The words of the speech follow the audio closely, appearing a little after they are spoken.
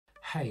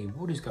Hey,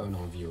 what is going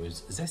on,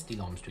 viewers? Zesty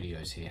Lime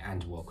Studios here,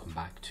 and welcome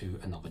back to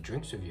another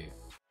drinks review.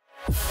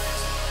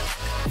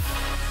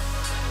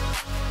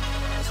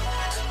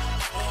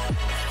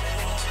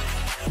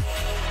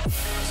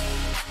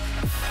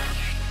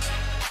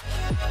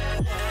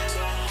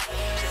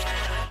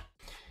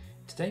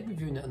 Today we're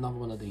reviewing another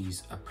one of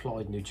these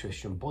applied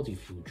nutrition body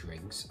fuel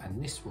drinks,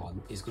 and this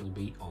one is going to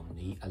be on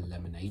the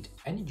lemonade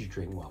energy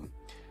drink one.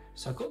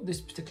 So I got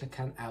this particular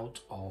can out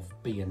of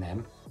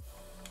B&M,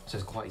 so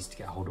it's quite easy to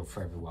get hold of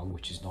for everyone,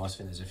 which is nice. I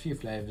think there's a few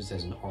flavours.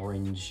 There's an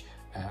orange,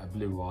 a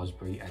blue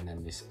raspberry, and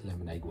then this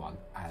lemonade one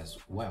as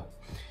well.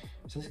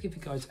 So let's give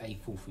you guys a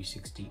full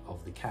 360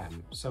 of the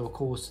can. So of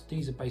course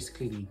these are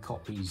basically the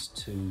copies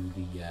to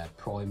the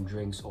Prime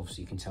drinks.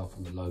 Obviously you can tell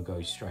from the logo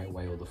straight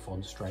away, or the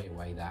font straight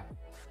away, that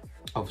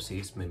obviously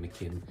it's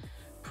mimicking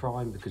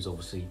Prime, because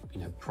obviously, you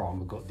know, Prime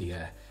have got the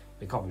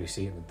they can't really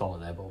see it in the dollar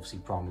there, but obviously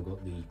Prime have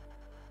got the,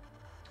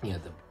 you know,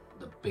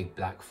 the big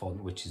black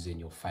font which is in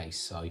your face.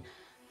 So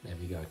there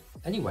we go.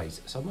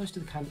 Anyways, so most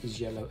of the can is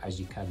yellow, as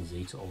you can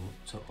see, to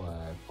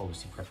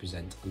obviously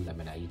represent a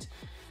lemonade.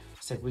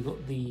 So we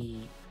got the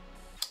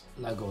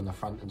logo on the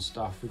front and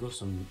stuff. We've got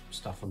some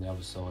stuff on the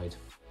other side.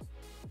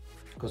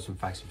 Got some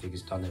facts and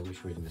figures done there,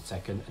 which we'll read in a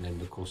second. And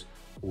then of course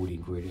all the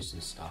ingredients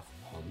and stuff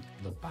on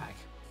the back.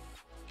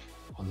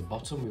 On the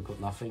bottom we've got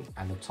nothing,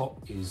 and the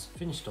top is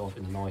finished off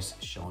in a nice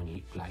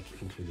shiny black,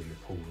 including the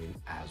pouring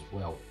as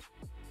well.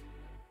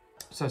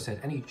 So I said,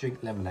 any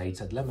drink lemonade,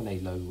 said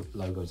lemonade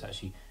logo is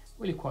actually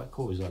really quite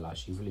cool as well,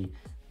 actually really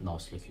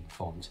nice looking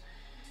font.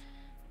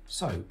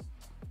 So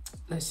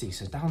let's see,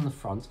 so down the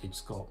front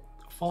it's got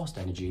fast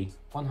energy,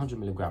 100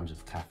 milligrams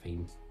of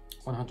caffeine,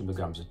 100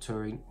 milligrams of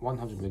taurine,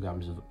 100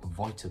 milligrams of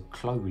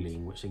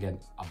vitacholine, which again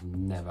I've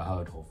never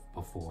heard of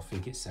before. I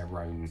think it's their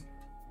own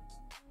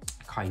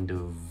kind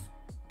of,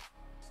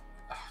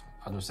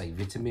 I don't say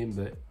vitamin,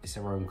 but it's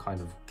their own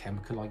kind of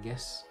chemical, I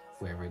guess,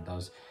 wherever it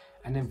does.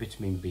 And then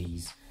vitamin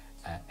B's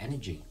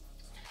energy.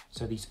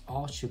 So these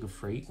are sugar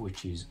free,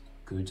 which is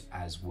good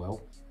as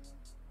well.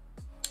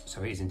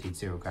 So it is indeed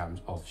 0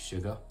 grams of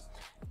sugar.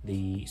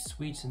 The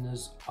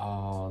sweeteners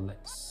are,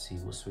 let's see,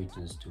 what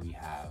sweeteners do we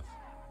have?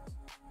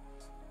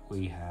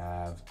 We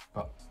have,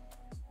 but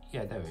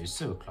yeah, there it is,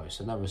 so close.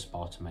 So no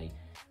aspartame,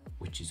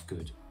 which is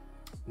good.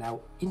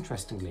 Now,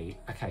 interestingly,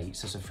 okay,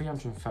 so it's a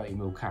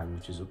 330ml can,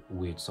 which is a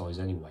weird size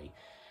anyway.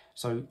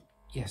 So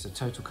yes, a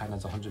total can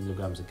has 100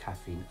 milligrams of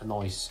caffeine, a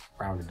nice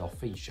rounded off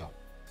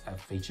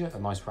a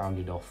nice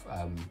rounded off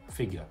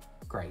figure,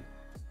 great.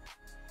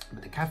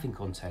 But the caffeine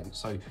content,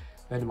 so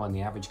bear in mind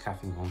the average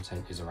caffeine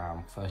content is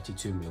around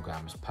 32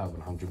 milligrams per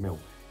 100 ml.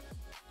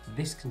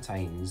 This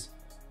contains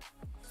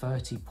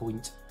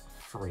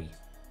 30.3,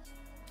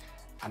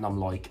 and I'm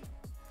like,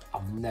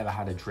 I've never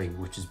had a drink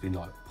which has been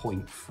like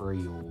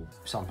 0.3 or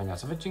something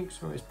else. I've had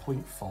drinks where it's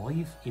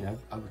 0.5, you know,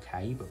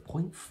 okay, but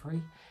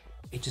 0.3,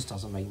 it just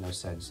doesn't make no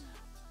sense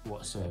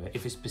whatsoever.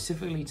 If it's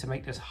specifically to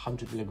make this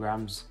 100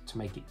 milligrams to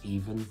make it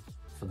even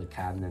for the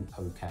can, then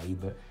okay,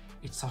 but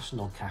it's such a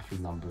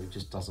non-caffeine number, it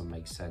just doesn't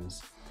make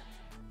sense.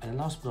 And then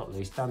last but not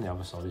least, down the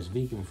other side is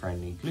vegan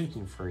friendly,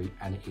 gluten free,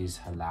 and it is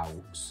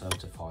halal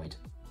certified.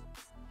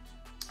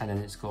 And then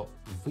it's got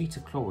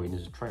Vitachlorine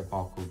as a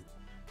trademark called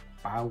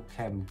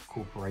Biochem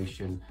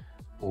Corporation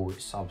or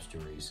its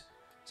subsidiaries.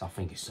 So I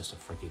think it's just a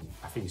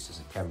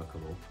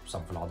chemical or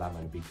something like that,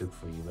 might be good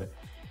for you, but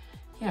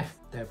yeah,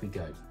 there we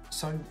go.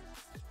 So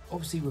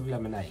obviously with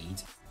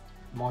lemonade,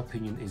 my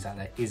opinion is that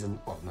there isn't,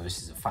 well no,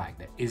 this is a fact,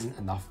 there isn't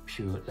enough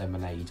pure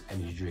lemonade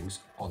energy drinks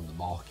on the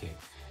market.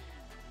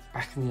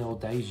 Back in the old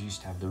days you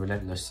used to have the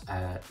Relentless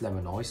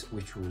Lemon Ice,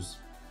 which was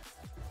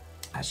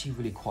actually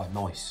really quite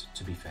nice,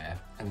 to be fair,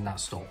 and that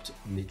stopped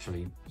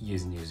literally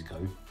years and years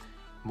ago.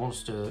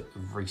 Monster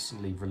have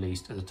recently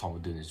released, at the time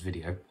of doing this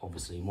video,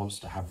 obviously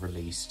Monster have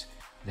released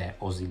their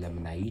Aussie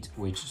Lemonade,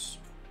 which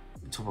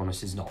to be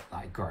honest is not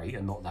that great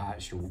and not that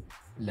actual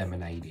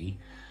lemonade-y.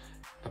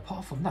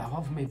 Apart from that,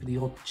 apart from maybe the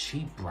odd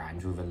cheap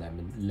brand with a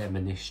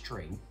lemonish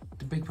drink,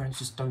 the big brands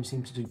just don't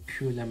seem to do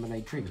pure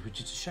lemonade drinks,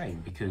 which is a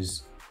shame,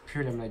 because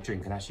pure lemonade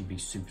drink can actually be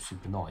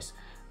super nice,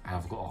 and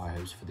I've got high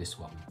hopes for this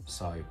one.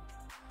 So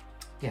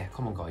yeah,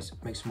 come on guys,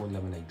 make some more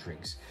lemonade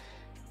drinks.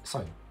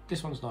 So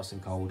this one's nice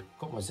and cold,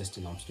 got my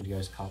Zesty Lime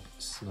Studios cup,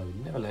 so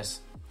nevertheless,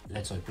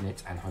 let's open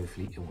it and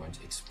hopefully it won't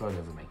explode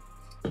over me.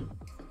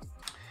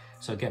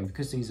 So again,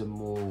 because these are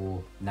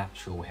more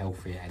natural,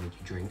 healthier energy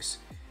drinks,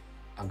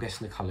 I'm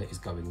guessing the colour is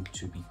going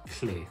to be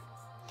clear.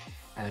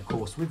 And of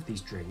course with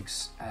these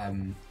drinks,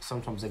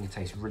 sometimes they can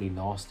taste really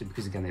nasty,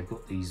 because again they've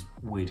got these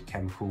weird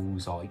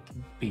chemicals like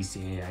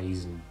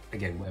BCAAs and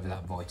again whatever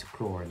that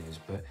vitachlorine is,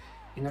 but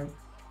you know,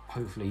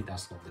 hopefully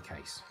that's not the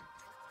case.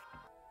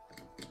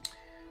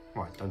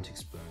 Right, don't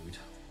explode.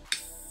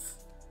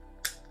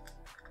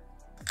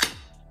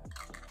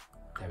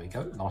 There we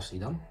go, nicely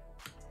done.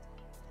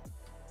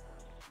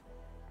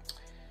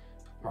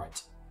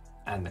 Right,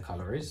 and the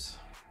colour is,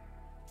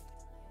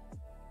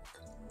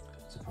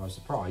 surprise,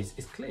 surprise,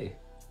 it's clear.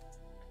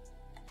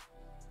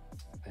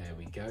 There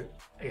we go.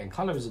 Again,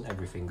 colour isn't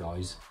everything,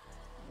 guys.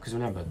 because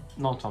remember,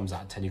 9 times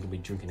out of 10 you're going to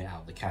be drinking it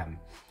out of the can.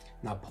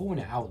 Now pouring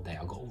it out there,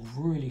 I've got a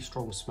really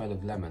strong smell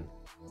of lemon.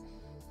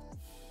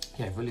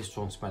 Yeah, really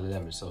strong smell of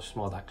lemon, so I'll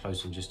smell that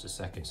close in just a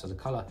second. So the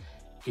colour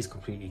is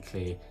completely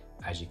clear,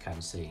 as you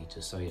can see,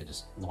 just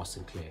nice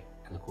and clear.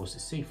 And of course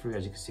it's see-through,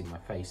 as you can see in my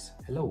face,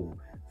 hello,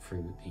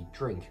 through the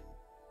drink.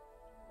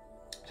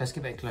 Let's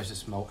give it a closer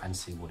smell and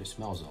see what it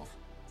smells of.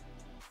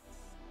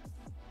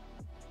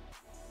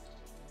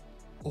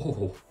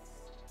 Oh,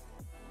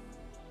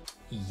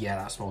 yeah,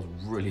 that smells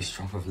really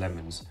strong of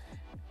lemons,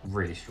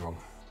 really strong.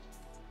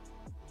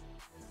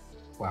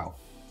 Wow.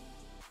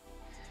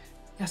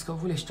 Yeah, it's got a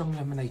really strong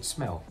lemonade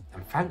smell,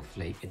 and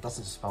thankfully it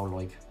doesn't smell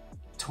like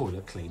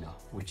toilet cleaner,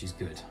 which is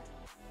good.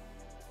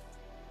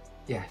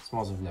 Yeah, it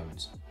smells of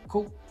lemons.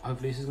 Cool,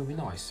 hopefully this is going to be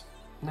nice.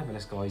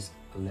 Nevertheless guys,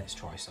 let's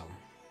try some.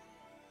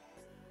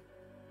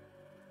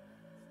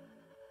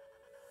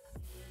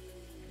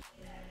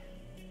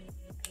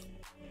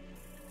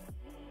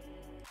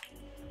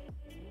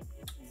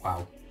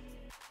 Wow.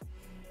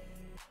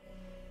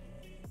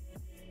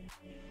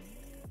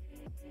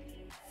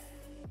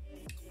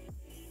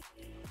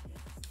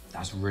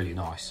 That's really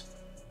nice.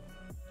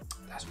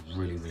 That's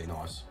really, really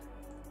nice.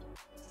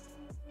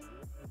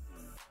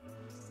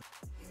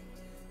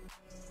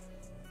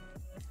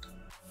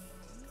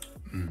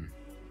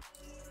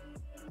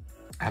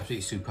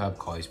 Absolutely superb,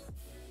 guys.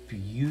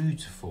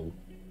 Beautiful,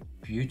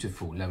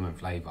 beautiful lemon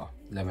flavour,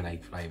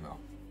 lemonade flavour.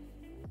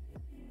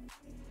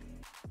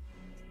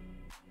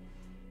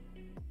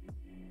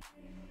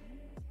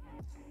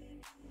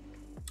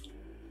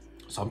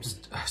 So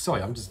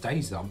I'm just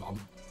dazed.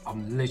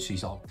 I'm literally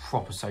sort of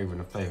proper savouring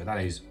the flavour.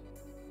 That is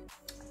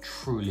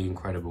truly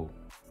incredible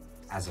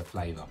as a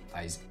flavour.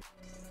 That is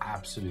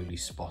absolutely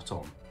spot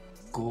on.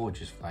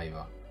 Gorgeous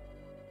flavour.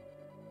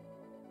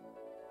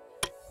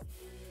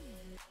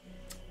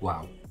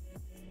 Wow.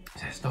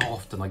 It's not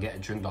often I get a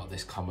drink like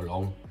this come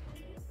along.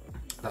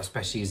 That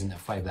especially isn't a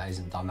flavour that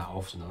isn't done that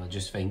often. And I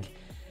just think,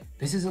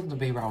 this isn't going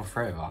to be around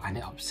forever. And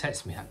it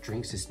upsets me that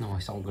drinks this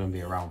nice aren't going to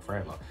be around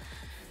forever.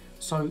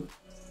 So,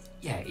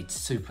 yeah, it's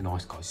super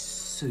nice, guys.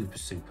 Super,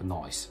 super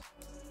nice.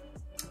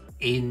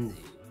 In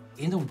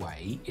a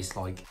way, it's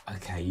like,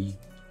 okay,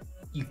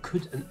 you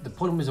could, the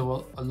problem is a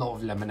lot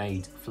of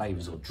lemonade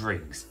flavours or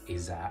drinks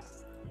is that,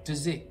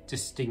 does it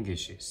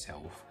distinguish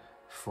itself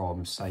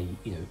from, say,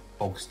 you know,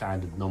 bog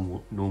standard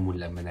normal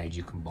lemonade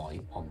you can buy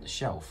on the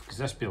shelf? Because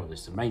let's be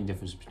honest, the main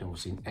difference between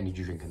obviously an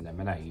energy drink and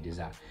lemonade is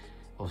that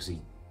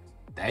obviously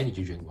the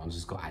energy drink ones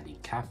has got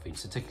added caffeine.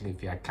 So technically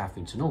if you add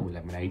caffeine to normal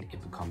lemonade,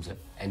 it becomes an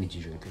energy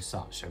drink as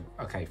such. So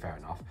okay, fair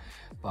enough.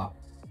 But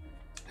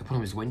the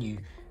problem is when you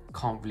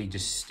can't really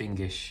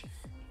distinguish,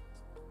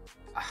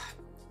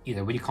 you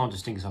know, when you can't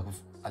distinguish like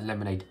a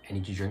lemonade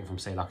energy drink from,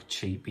 say, like a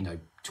cheap, you know,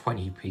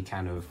 20p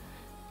can of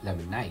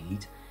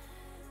lemonade,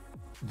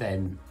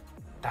 then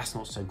that's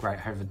not so great.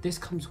 However, this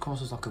comes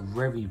across as like a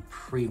very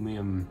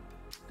premium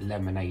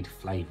lemonade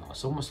flavour.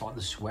 It's almost like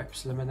the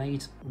Schweppes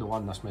lemonade, the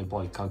one that's made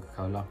by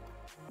Coca-Cola.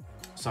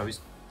 So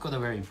it's got a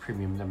very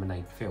premium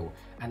lemonade feel,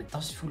 and it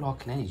does feel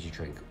like an energy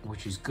drink,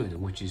 which is good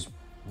and which is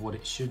what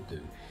it should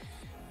do.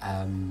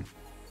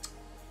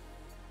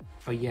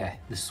 But yeah,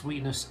 the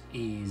sweetness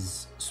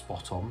is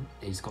spot on.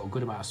 It's got a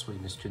good amount of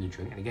sweetness to the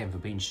drink, and again, for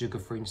being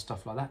sugar-free and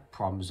stuff like that,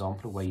 prime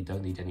example where you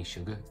don't need any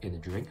sugar in the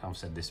drink. I've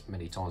said this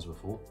many times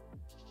before.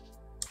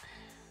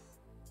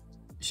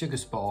 Sugar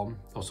spot on,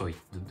 oh sorry,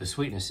 the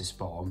sweetness is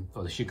spot on,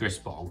 or the sugar is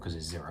spot on because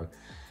it's 0.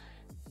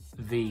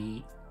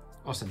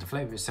 Also the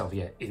flavour itself,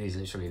 yeah, it is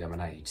literally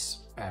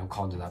lemonades,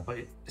 can't do that, but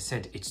it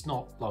said it's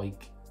not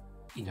like,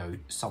 you know,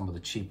 some of the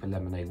cheaper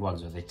lemonade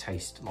ones where they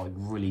taste like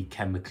really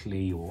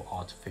chemically or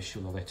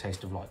artificial, or they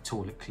taste of like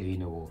toilet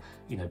cleaner or,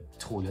 you know,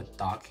 toilet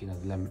duck, you know,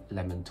 the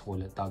lemon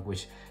toilet duck,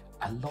 which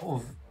a lot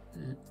of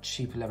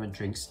cheaper lemon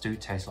drinks do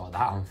taste like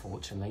that,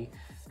 unfortunately.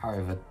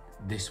 However,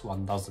 this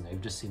one doesn't.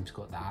 It just seems to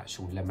got that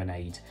actual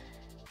lemonade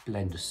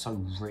blend, is so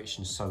rich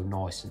and so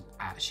nice, and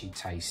actually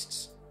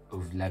tastes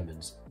of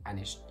lemons, and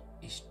it's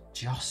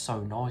just so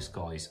nice,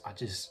 guys.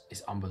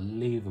 It's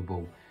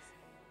unbelievable.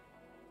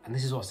 And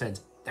this is what I said,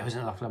 there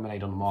isn't enough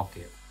lemonade on the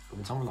market, but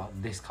when something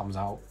like this comes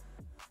out,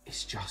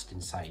 it's just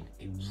insane.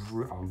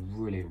 I'm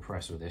really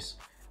impressed with this.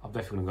 I'm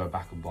definitely gonna go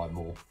back and buy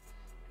more,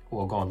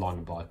 or I'll go online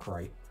and buy a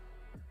crate.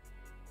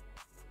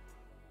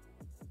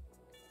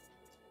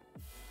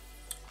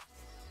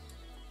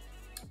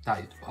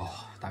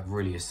 That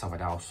really is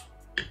something else.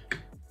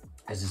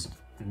 There's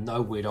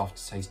no weird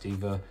aftertaste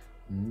either,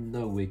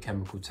 no weird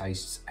chemical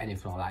tastes,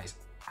 anything like that. It's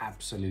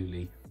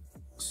absolutely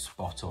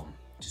spot on.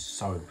 Just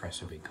so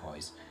impressed with it,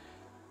 guys.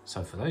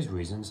 So for those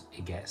reasons,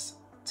 it gets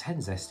 10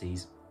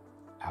 zesties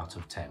out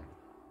of 10.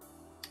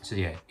 So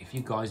yeah, if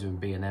you guys are in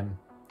B&M,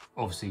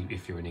 obviously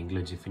if you're in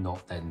England, if you're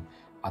not, then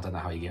I don't know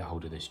how you get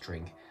hold of this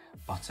drink.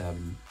 But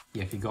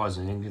yeah, if you guys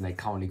are in England, they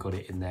currently got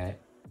it in there.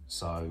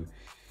 So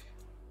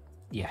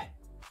yeah,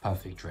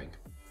 perfect drink.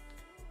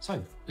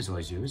 So as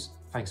always, viewers,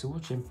 thanks for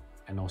watching,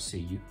 and I'll see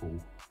you all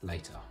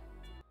later.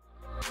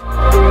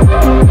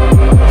 Bye.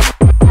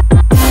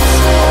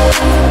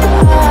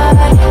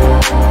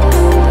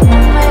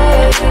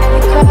 make me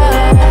cry.